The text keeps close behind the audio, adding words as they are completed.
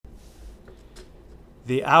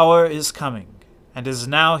The hour is coming, and is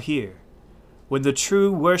now here, when the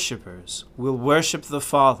true worshippers will worship the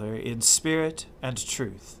Father in spirit and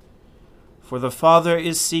truth, for the Father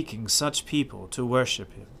is seeking such people to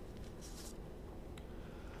worship him.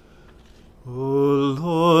 O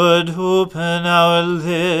Lord, open our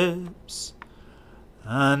lips,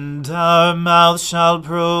 and our mouth shall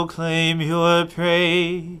proclaim your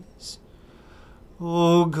praise.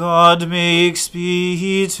 O God, make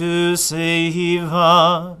speed to save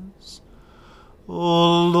us.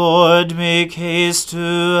 O Lord, make haste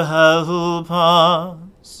to help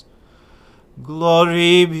us.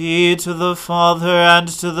 Glory be to the Father, and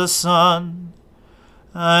to the Son,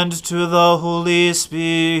 and to the Holy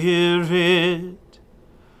Spirit,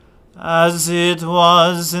 as it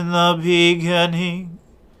was in the beginning,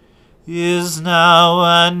 is now,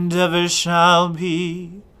 and ever shall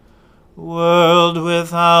be, world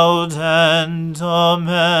without end.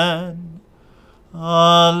 Amen.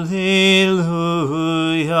 Alleluia.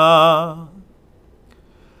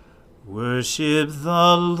 Worship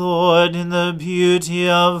the Lord in the beauty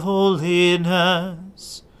of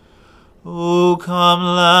holiness. O come,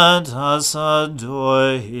 let us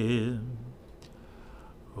adore him.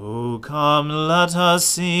 O come, let us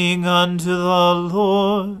sing unto the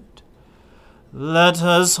Lord. Let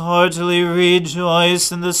us heartily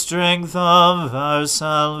rejoice in the strength of our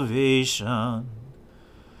salvation.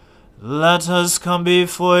 Let us come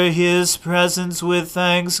before his presence with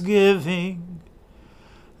thanksgiving,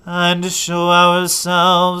 and show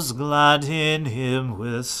ourselves glad in him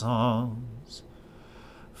with songs.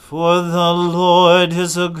 For the Lord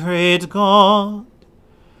is a great God,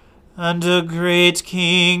 and a great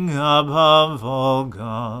King above all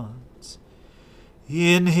gods.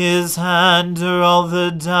 In his hand are all the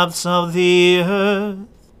depths of the earth,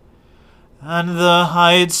 and the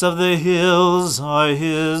heights of the hills are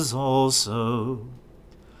his also.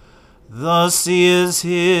 The sea is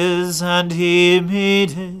his, and he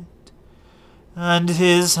made it, and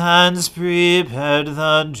his hands prepared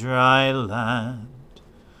the dry land.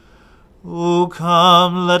 O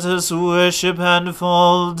come, let us worship and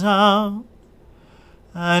fall down,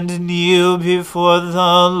 and kneel before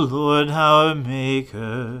the Lord our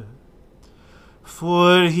Maker.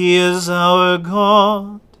 For he is our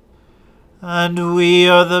God, and we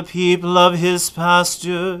are the people of his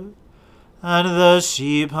pasture, and the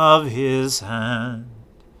sheep of his hand.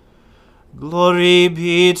 Glory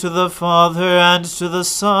be to the Father, and to the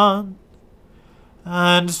Son,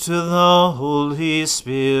 and to the Holy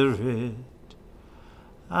Spirit,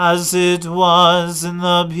 as it was in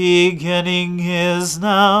the beginning, is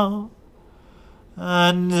now,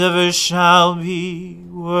 and ever shall be,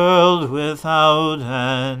 world without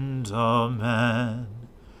end. Amen.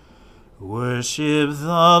 Worship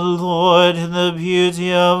the Lord in the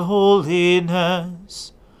beauty of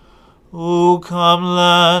holiness. O come,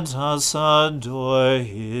 let us adore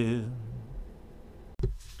him.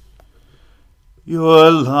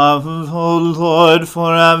 Your love, O Lord,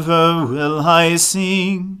 forever will I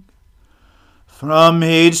sing. From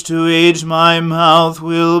age to age my mouth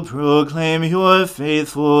will proclaim your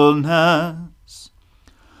faithfulness.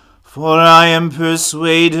 For I am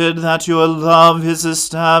persuaded that your love is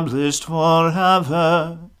established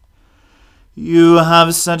forever. You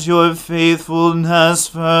have set your faithfulness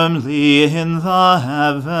firmly in the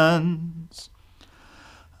heavens.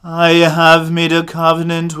 I have made a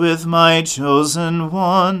covenant with my chosen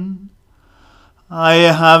one. I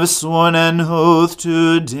have sworn an oath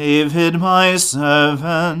to David my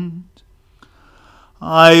servant.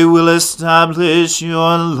 I will establish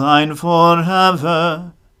your line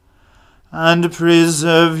forever, and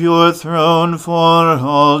preserve your throne for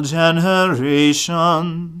all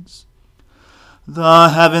generations. The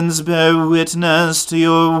heavens bear witness to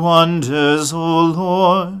your wonders, O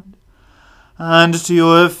Lord, and to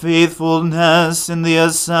your faithfulness in the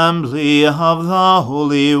assembly of the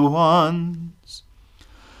holy ones.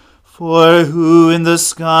 For who in the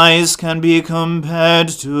skies can be compared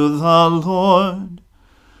to the Lord?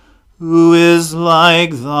 Who is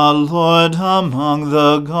like the Lord among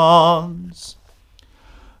the gods?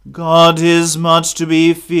 God is much to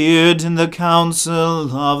be feared in the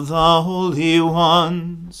council of the holy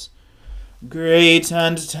ones, great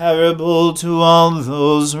and terrible to all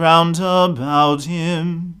those round about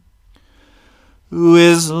him. Who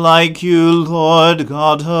is like you, Lord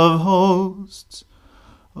God of hosts?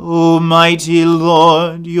 O mighty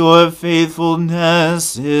Lord, your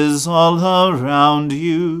faithfulness is all around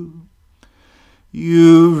you.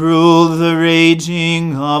 You rule the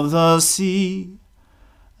raging of the sea,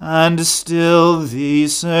 and still the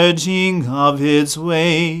surging of its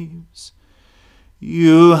waves.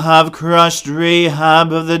 You have crushed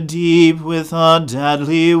Rahab of the deep with a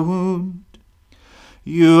deadly wound.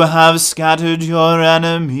 You have scattered your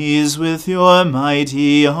enemies with your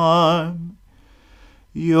mighty arm.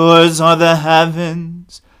 Yours are the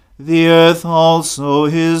heavens, the earth also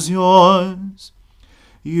is yours.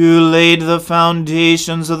 You laid the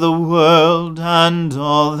foundations of the world and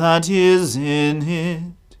all that is in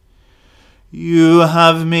it. You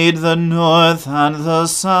have made the north and the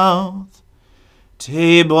south.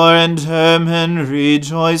 Tabor and Hermon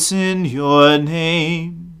rejoice in your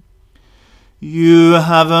name. You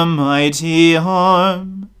have a mighty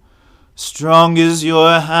arm. Strong is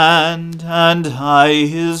your hand, and high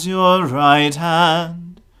is your right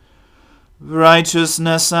hand.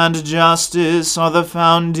 Righteousness and justice are the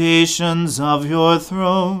foundations of your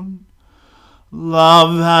throne.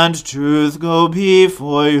 Love and truth go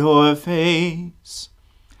before your face.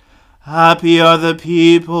 Happy are the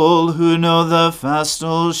people who know the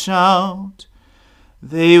festal shout.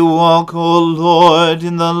 They walk, O Lord,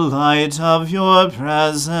 in the light of your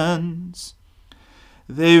presence.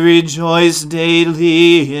 They rejoice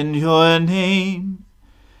daily in your name.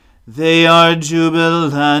 They are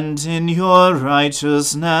jubilant in your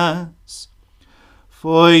righteousness.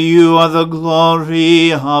 For you are the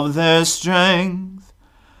glory of their strength,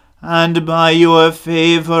 and by your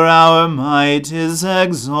favor our might is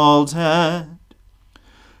exalted.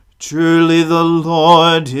 Truly the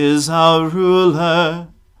Lord is our ruler.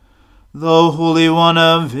 The Holy One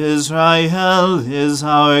of Israel is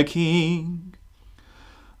our King.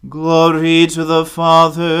 Glory to the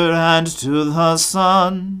Father, and to the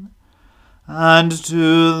Son, and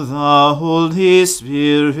to the Holy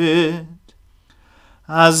Spirit,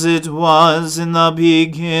 as it was in the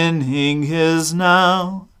beginning, is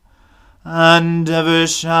now, and ever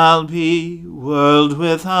shall be, world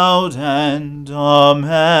without end.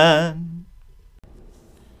 Amen.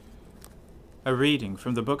 A reading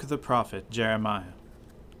from the book of the prophet Jeremiah.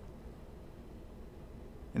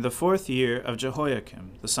 In the 4th year of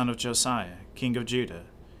Jehoiakim, the son of Josiah, king of Judah,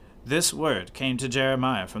 this word came to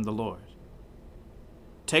Jeremiah from the Lord.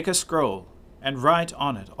 Take a scroll, and write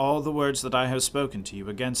on it all the words that I have spoken to you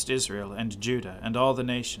against Israel and Judah and all the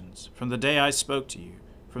nations, from the day I spoke to you,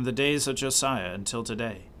 from the days of Josiah until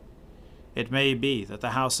today. It may be that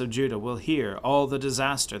the house of Judah will hear all the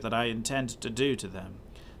disaster that I intend to do to them,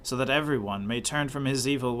 so that everyone may turn from his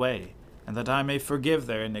evil way, and that I may forgive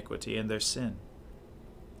their iniquity and their sin.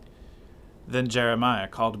 Then Jeremiah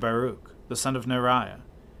called Baruch, the son of Neriah,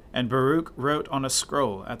 and Baruch wrote on a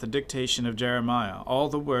scroll at the dictation of Jeremiah all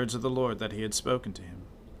the words of the Lord that he had spoken to him.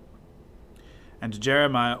 And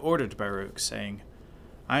Jeremiah ordered Baruch, saying,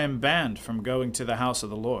 I am banned from going to the house of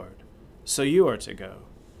the Lord, so you are to go.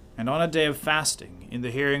 And on a day of fasting, in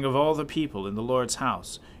the hearing of all the people in the Lord's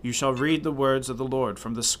house, you shall read the words of the Lord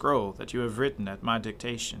from the scroll that you have written at my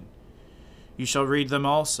dictation. You shall read them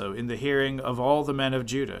also in the hearing of all the men of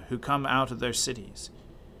Judah who come out of their cities.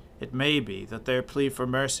 It may be that their plea for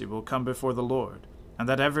mercy will come before the Lord, and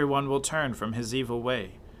that everyone will turn from his evil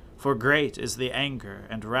way, for great is the anger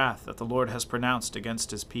and wrath that the Lord has pronounced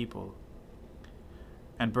against his people.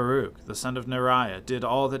 And Baruch, the son of Neriah, did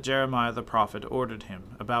all that Jeremiah the prophet ordered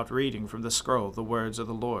him about reading from the scroll the words of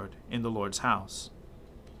the Lord in the Lord's house.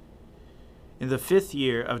 In the 5th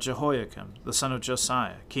year of Jehoiakim, the son of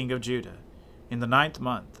Josiah, king of Judah, in the 9th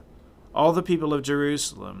month, all the people of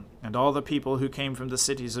Jerusalem and all the people who came from the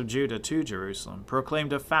cities of Judah to Jerusalem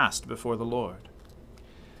proclaimed a fast before the Lord.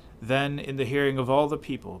 Then, in the hearing of all the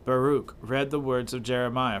people, Baruch read the words of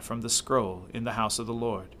Jeremiah from the scroll in the house of the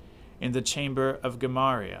Lord, in the chamber of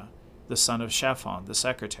Gemariah, the son of Shaphan, the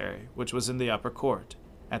secretary, which was in the upper court,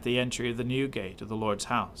 at the entry of the new gate of the Lord's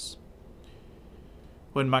house.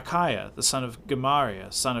 When Micaiah, the son of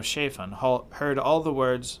Gemariah, son of Shaphan, heard all the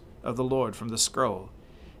words of the Lord from the scroll,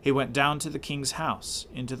 he went down to the king's house,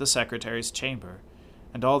 into the secretary's chamber,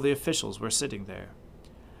 and all the officials were sitting there.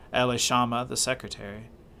 Elishama, the secretary,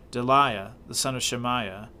 Delaiah, the son of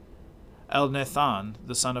Shemaiah, Elnathan,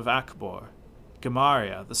 the son of Achbor,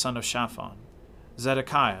 Gemariah, the son of Shaphan,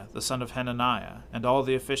 Zedekiah, the son of Hananiah, and all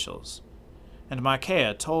the officials. And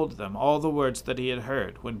Micaiah told them all the words that he had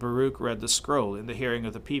heard when Baruch read the scroll in the hearing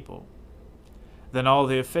of the people. Then all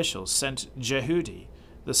the officials sent Jehudi,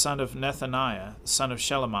 the son of Nethaniah, the son of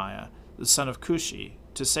Shelemiah, the son of Cushi,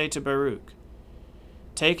 to say to Baruch,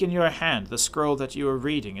 Take in your hand the scroll that you are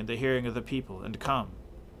reading in the hearing of the people, and come.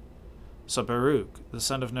 So Baruch, the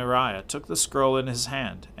son of Neriah, took the scroll in his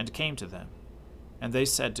hand, and came to them. And they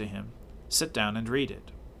said to him, Sit down and read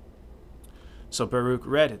it. So Baruch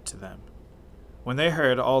read it to them. When they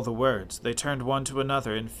heard all the words, they turned one to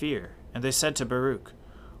another in fear, and they said to Baruch,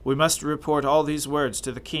 We must report all these words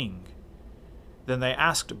to the king." Then they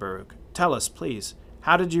asked Baruch, "Tell us, please,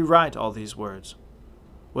 how did you write all these words?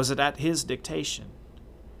 Was it at his dictation?"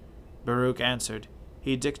 Baruch answered,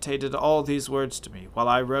 "He dictated all these words to me, while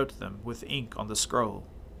I wrote them with ink on the scroll."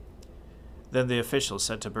 Then the officials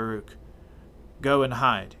said to Baruch, "Go and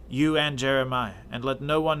hide, you and Jeremiah, and let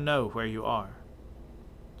no one know where you are."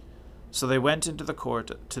 So they went into the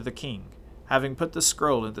court to the king, having put the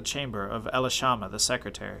scroll in the chamber of Elishama the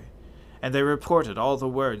secretary, and they reported all the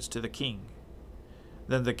words to the king.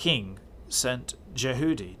 Then the king sent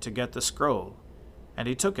Jehudi to get the scroll, and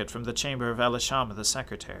he took it from the chamber of Elishama the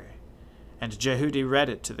secretary. And Jehudi read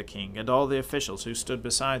it to the king and all the officials who stood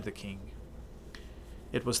beside the king.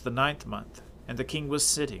 It was the 9th month, and the king was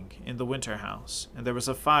sitting in the winter house, and there was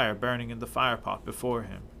a fire burning in the firepot before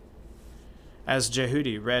him. As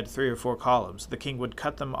Jehudi read 3 or 4 columns, the king would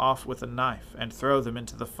cut them off with a knife and throw them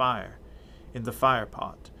into the fire in the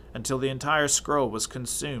firepot, until the entire scroll was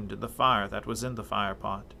consumed in the fire that was in the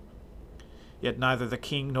firepot. Yet neither the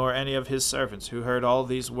king nor any of his servants who heard all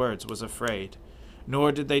these words was afraid,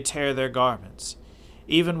 nor did they tear their garments.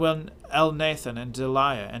 Even when Elnathan and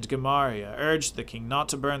Delaiah and Gemariah urged the king not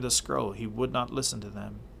to burn the scroll, he would not listen to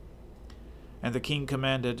them. And the king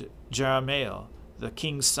commanded Jerahmeel, the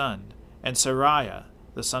king's son, and Seraiah,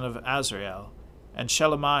 the son of Azrael, and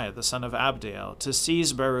Shelemiah, the son of Abdiel, to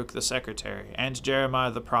seize Baruch the secretary, and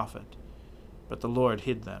Jeremiah the prophet. But the Lord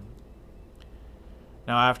hid them.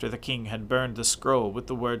 Now after the king had burned the scroll with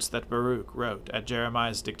the words that Baruch wrote at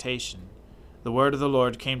Jeremiah's dictation, the word of the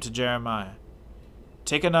Lord came to Jeremiah,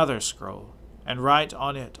 "Take another scroll, and write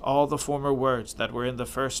on it all the former words that were in the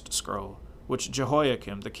first scroll, which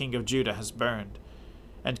Jehoiakim the king of Judah has burned.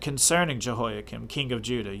 And concerning Jehoiakim king of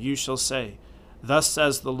Judah you shall say, Thus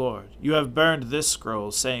says the Lord, you have burned this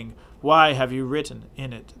scroll, saying, Why have you written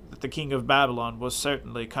in it that the king of Babylon will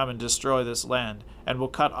certainly come and destroy this land, and will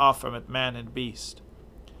cut off from it man and beast?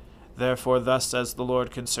 Therefore thus says the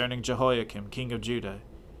Lord concerning Jehoiakim king of Judah,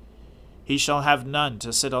 He shall have none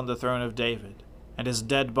to sit on the throne of David, and his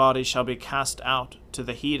dead body shall be cast out to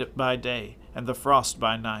the heat by day, and the frost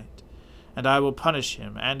by night. And I will punish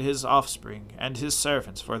him and his offspring and his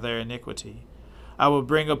servants for their iniquity. I will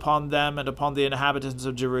bring upon them and upon the inhabitants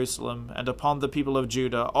of Jerusalem and upon the people of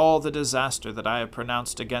Judah all the disaster that I have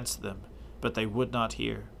pronounced against them, but they would not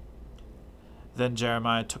hear." Then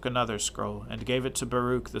Jeremiah took another scroll and gave it to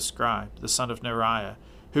Baruch the scribe, the son of Neriah,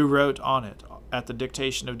 who wrote on it at the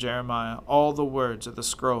dictation of Jeremiah all the words of the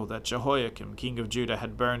scroll that Jehoiakim king of Judah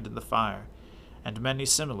had burned in the fire, and many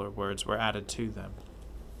similar words were added to them.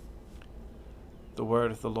 The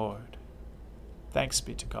word of the Lord. Thanks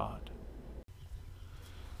be to God.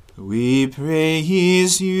 We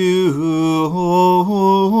praise you,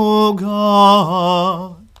 O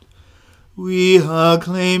God. We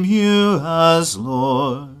acclaim you as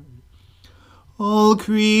Lord. All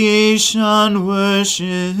creation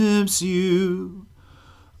worships you,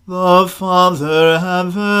 the Father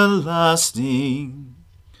everlasting.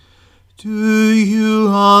 To you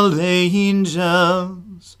all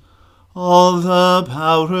angels, all the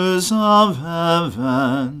powers of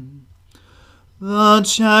heaven, the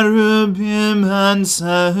cherubim and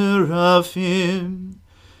seraphim,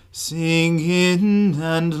 sing in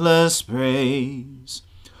endless praise.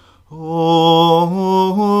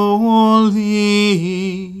 Holy,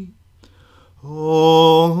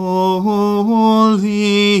 holy,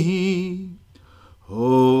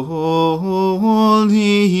 holy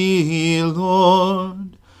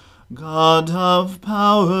Lord, God of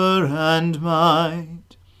power and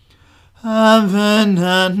might. Heaven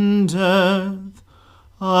and earth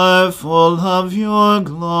are full of your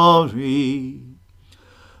glory.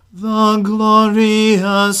 The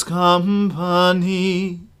glorious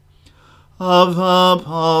company of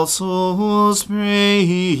apostles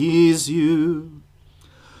praise you.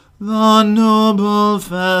 The noble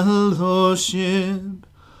fellowship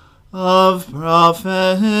of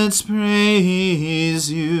prophets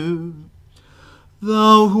praise you.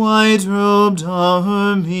 The white-robed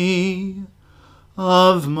army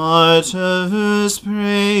of martyrs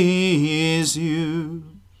praise you.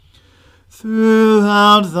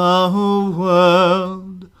 Throughout the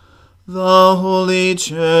world, the Holy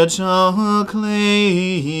Church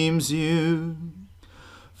acclaims you.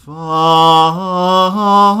 Father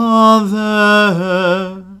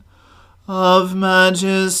of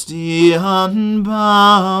majesty unbounded,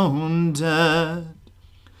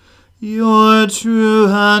 your true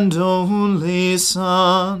and only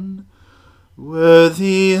Son,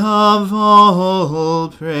 worthy of all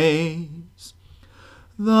praise,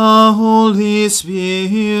 the Holy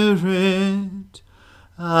Spirit,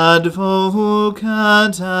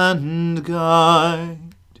 Advocate and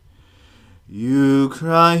guide. You,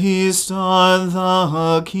 Christ, are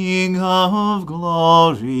the King of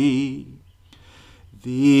glory,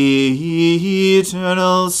 the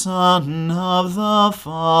eternal Son of the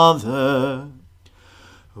Father.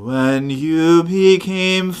 When you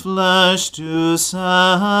became flesh to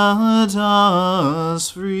set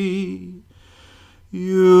us free,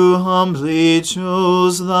 you humbly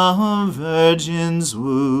chose the Virgin's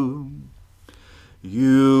womb.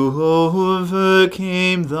 You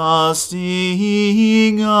overcame the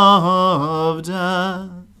sting of death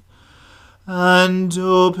and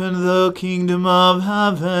opened the kingdom of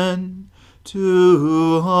heaven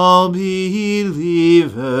to all believers.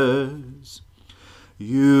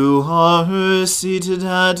 You are seated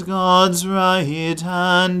at God's right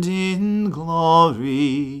hand in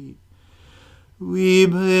glory. We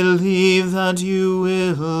believe that you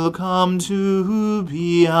will come to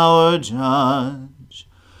be our judge.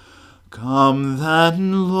 Come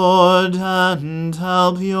then, Lord, and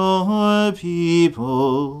help your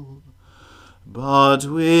people, but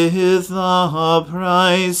with the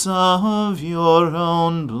price of your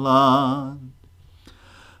own blood.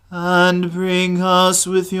 And bring us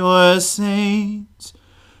with your saints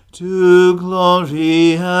to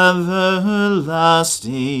glory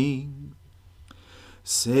everlasting.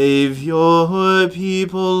 Save your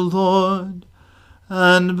people, Lord,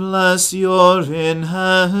 and bless your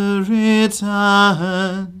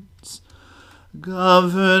inheritance.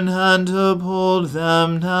 Govern and uphold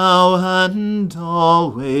them now and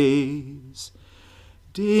always.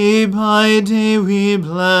 Day by day we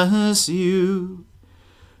bless you.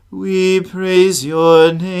 We praise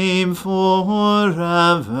your name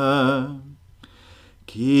forever.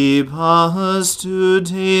 Keep us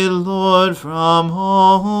today, Lord, from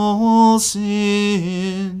all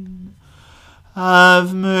sin.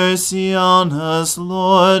 Have mercy on us,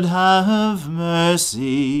 Lord, have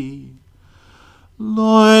mercy.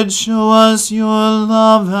 Lord, show us your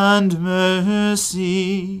love and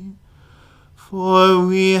mercy, for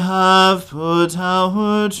we have put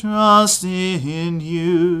our trust in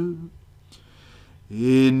you.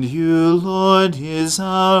 In you, Lord, is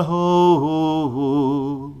our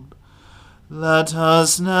hope. Let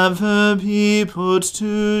us never be put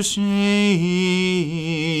to shame.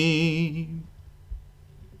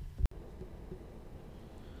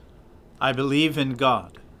 I believe in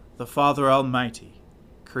God, the Father Almighty,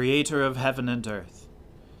 creator of heaven and earth.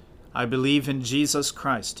 I believe in Jesus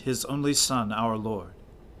Christ, his only Son, our Lord.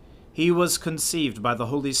 He was conceived by the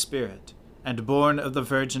Holy Spirit and born of the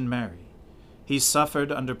Virgin Mary. He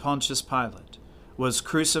suffered under Pontius Pilate, was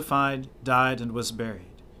crucified, died, and was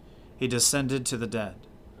buried. He descended to the dead.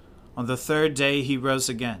 On the third day he rose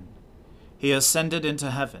again. He ascended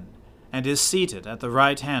into heaven, and is seated at the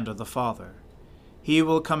right hand of the Father. He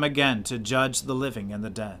will come again to judge the living and the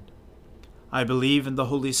dead. I believe in the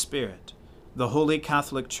Holy Spirit, the Holy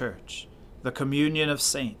Catholic Church, the communion of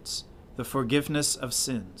saints, the forgiveness of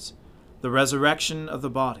sins, the resurrection of the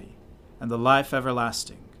body, and the life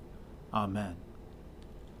everlasting. Amen.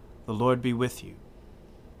 The Lord be with you.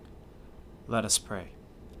 Let us pray.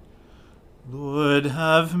 Lord,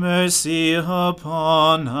 have mercy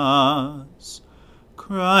upon us.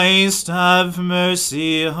 Christ, have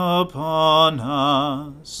mercy upon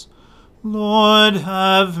us. Lord,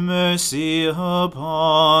 have mercy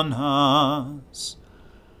upon us.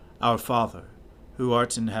 Our Father, who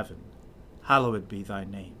art in heaven, hallowed be thy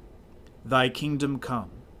name. Thy kingdom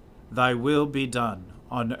come, thy will be done,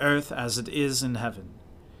 on earth as it is in heaven.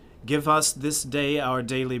 Give us this day our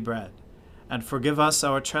daily bread, and forgive us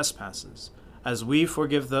our trespasses, as we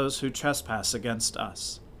forgive those who trespass against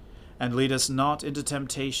us. And lead us not into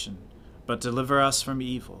temptation, but deliver us from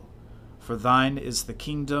evil. For thine is the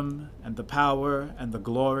kingdom, and the power, and the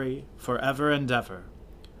glory, forever and ever.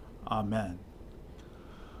 Amen.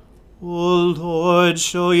 O Lord,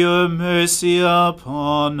 show your mercy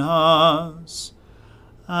upon us,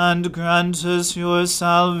 and grant us your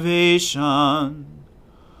salvation.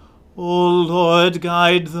 O Lord,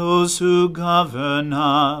 guide those who govern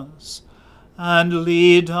us, and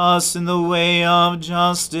lead us in the way of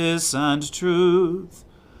justice and truth.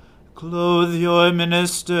 Clothe your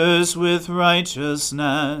ministers with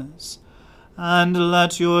righteousness, and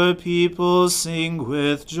let your people sing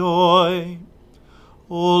with joy.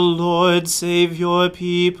 O Lord, save your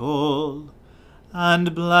people,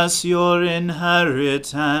 and bless your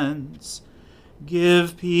inheritance.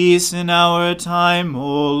 Give peace in our time,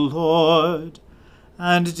 O Lord,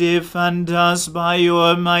 and defend us by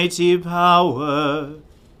your mighty power.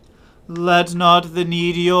 Let not the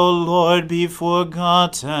needy, O Lord, be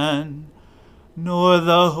forgotten, nor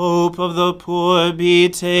the hope of the poor be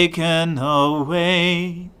taken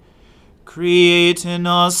away. Create in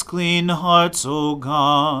us clean hearts, O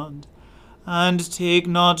God, and take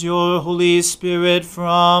not your Holy Spirit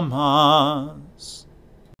from us.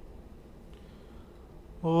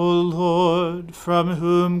 O Lord, from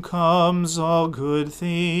whom comes all good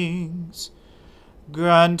things,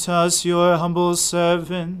 grant us, your humble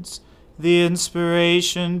servants, the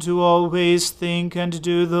inspiration to always think and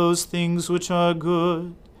do those things which are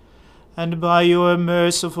good, and by your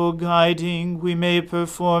merciful guiding we may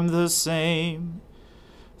perform the same.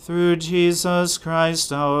 Through Jesus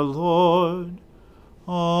Christ our Lord.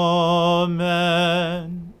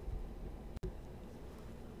 Amen.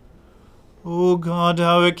 O God,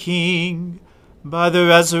 our King, by the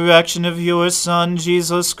resurrection of your Son,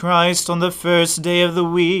 Jesus Christ, on the first day of the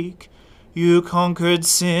week, you conquered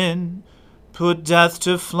sin, put death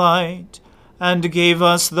to flight, and gave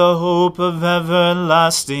us the hope of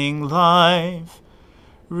everlasting life.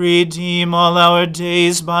 Redeem all our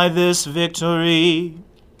days by this victory.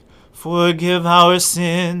 Forgive our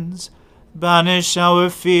sins, banish our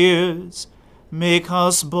fears, make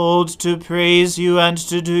us bold to praise you and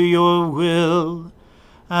to do your will,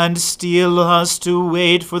 and steel us to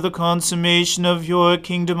wait for the consummation of your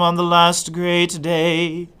kingdom on the last great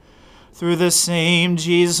day, through the same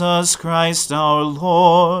Jesus Christ our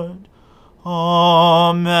Lord.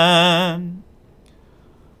 Amen.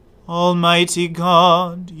 Almighty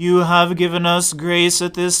God, you have given us grace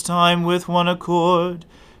at this time with one accord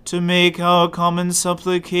to make our common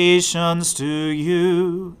supplications to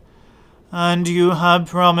you, and you have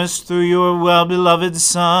promised through your well-beloved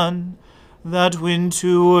Son that when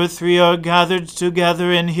 2 or 3 are gathered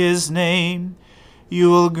together in his name, you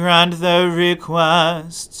will grant their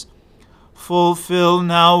requests. Fulfill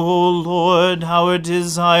now, O Lord, our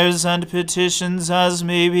desires and petitions as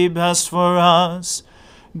may be best for us,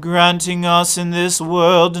 granting us in this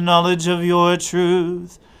world knowledge of your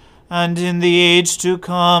truth, and in the age to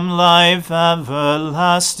come life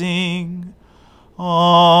everlasting.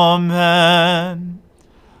 Amen.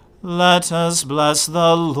 Let us bless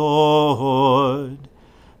the Lord.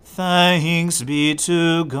 Thanks be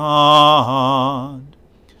to God.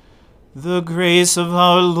 The grace of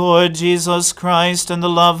our Lord Jesus Christ and the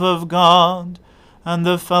love of God and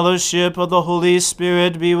the fellowship of the Holy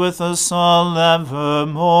Spirit be with us all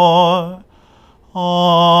evermore.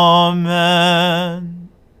 Amen.